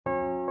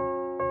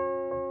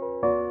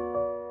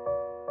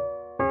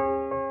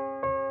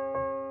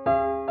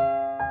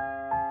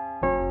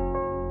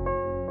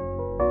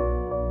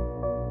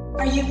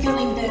you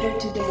feeling better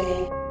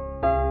today?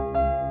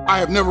 I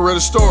have never read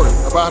a story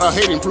about how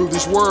hate improved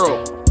this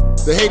world.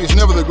 The hate is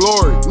never the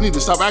glory. We need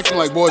to stop acting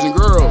like boys and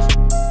girls.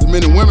 The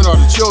men and women are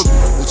the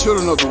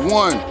children of the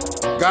one.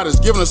 God has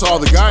given us all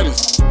the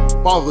guidance.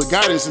 Follow the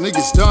guidance and it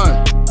gets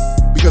done.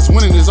 Because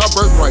winning is our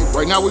birthright.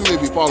 Right now we may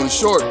be falling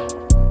short,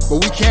 but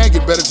we can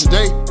get better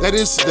today. That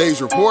is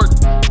today's report.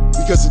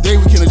 Because today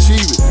we can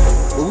achieve it,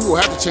 but we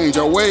will have to change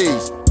our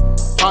ways.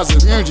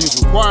 Positive energy is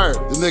required.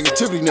 The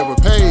negativity never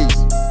pays.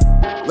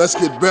 Let's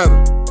get better.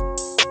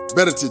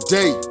 Better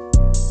today.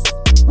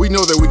 We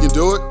know that we can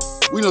do it.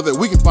 We know that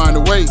we can find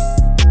a way.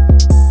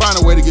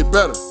 Find a way to get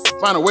better.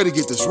 Find a way to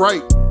get this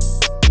right.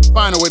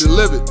 Find a way to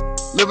live it.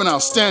 Live an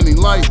outstanding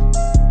life.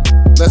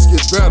 Let's get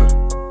better.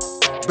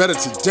 Better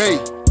today.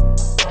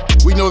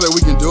 We know that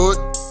we can do it.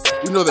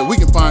 We know that we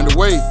can find a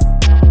way.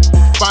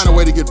 Find a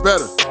way to get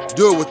better.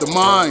 Do it with the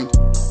mind.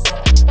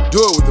 Do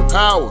it with the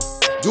power.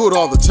 Do it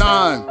all the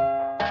time.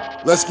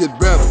 Let's get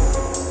better.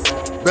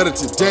 Better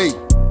today.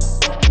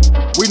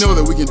 We know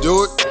that we can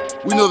do it.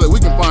 We know that we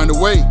can find a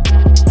way.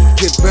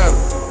 Get better.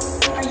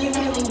 Are you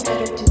feeling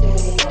better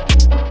today?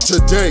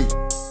 Today.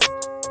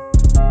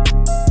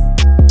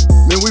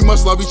 Men, we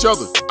must love each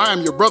other. I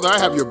am your brother, I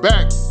have your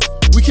back.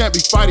 We can't be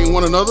fighting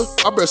one another.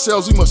 Our best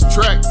selves we must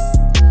attract.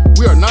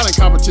 We are not in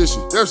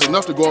competition. There's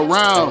enough to go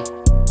around.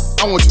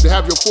 I want you to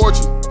have your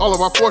fortune. All of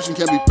our fortune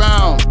can be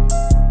found.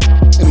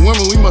 And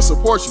women, we must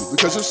support you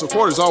because your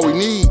support is all we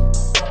need.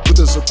 With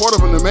the support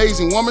of an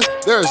amazing woman,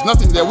 there is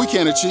nothing that we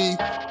can't achieve.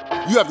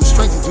 You have the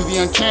strength to do the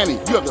uncanny.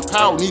 You have the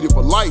power needed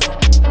for life.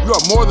 You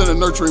are more than a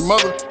nurturing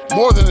mother,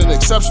 more than an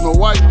exceptional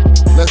wife.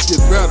 Let's get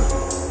better.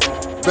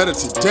 Better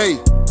today.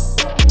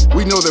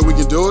 We know that we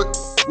can do it.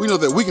 We know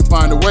that we can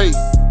find a way.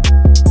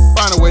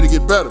 Find a way to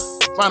get better.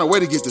 Find a way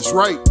to get this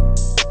right.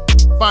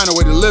 Find a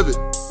way to live it.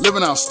 Live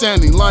an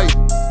outstanding life.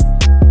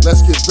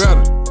 Let's get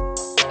better.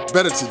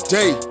 Better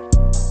today.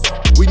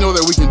 We know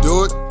that we can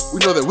do it. We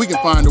know that we can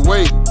find a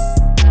way.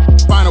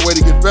 Find a way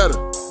to get better.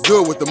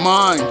 Do it with the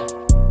mind.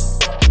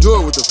 Do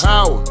it with the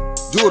power.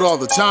 Do it all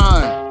the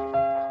time.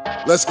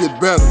 Let's get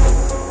better.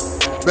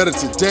 Better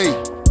today.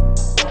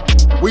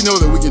 We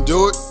know that we can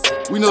do it.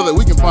 We know that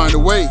we can find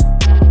a way.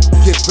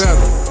 Get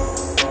better.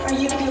 Are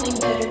you feeling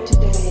better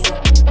today?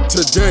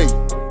 Today.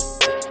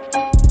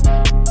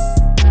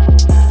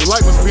 The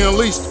light must be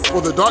unleashed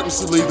for the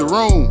darkness to leave the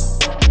room.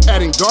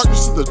 Adding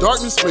darkness to the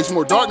darkness makes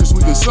more darkness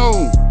we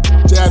consume.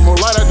 To add more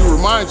light, I do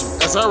remind you,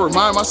 as I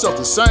remind myself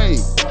the same.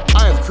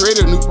 I have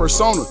created a new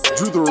persona.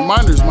 Drew the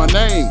reminder is my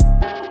name.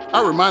 I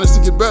remind us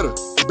to get better.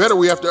 The better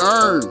we have to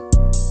earn.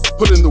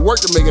 Put in the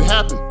work to make it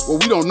happen.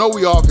 What we don't know,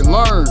 we all can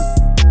learn.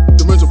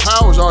 The mental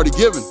power is already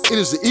given. It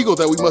is the ego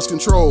that we must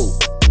control.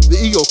 The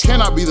ego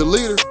cannot be the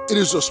leader. It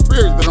is your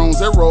spirit that owns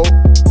that role.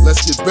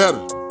 Let's get better.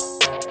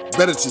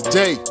 Better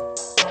today.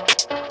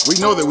 We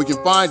know that we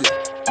can find it.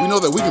 We know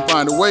that we can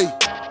find a way.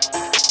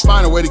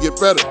 Find a way to get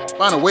better.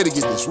 Find a way to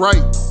get this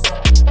right.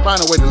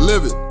 Find a way to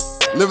live it.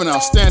 Live an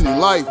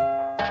outstanding life.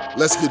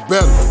 Let's get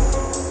better.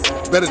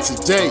 Better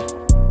today.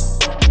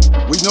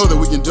 We know that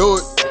we can do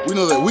it. We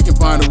know that we can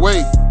find a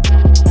way.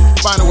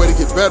 Find a way to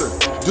get better.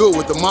 Do it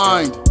with the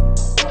mind.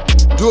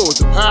 Do it with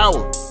the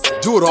power.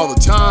 Do it all the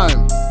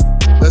time.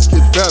 Let's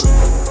get better.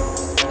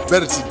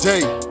 Better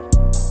today.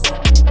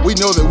 We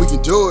know that we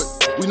can do it.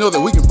 We know that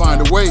we can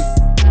find a way.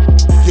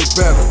 Get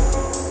better.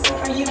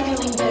 Are you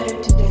feeling better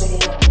today?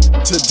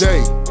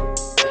 Today.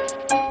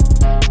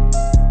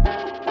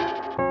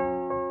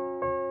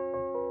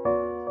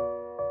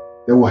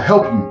 That will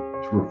help you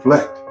to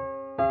reflect,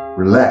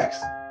 relax,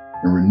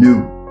 and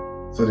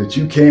renew so that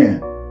you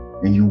can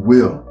and you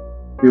will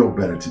feel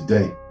better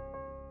today.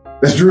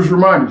 That's Drew's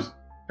Reminders.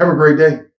 Have a great day.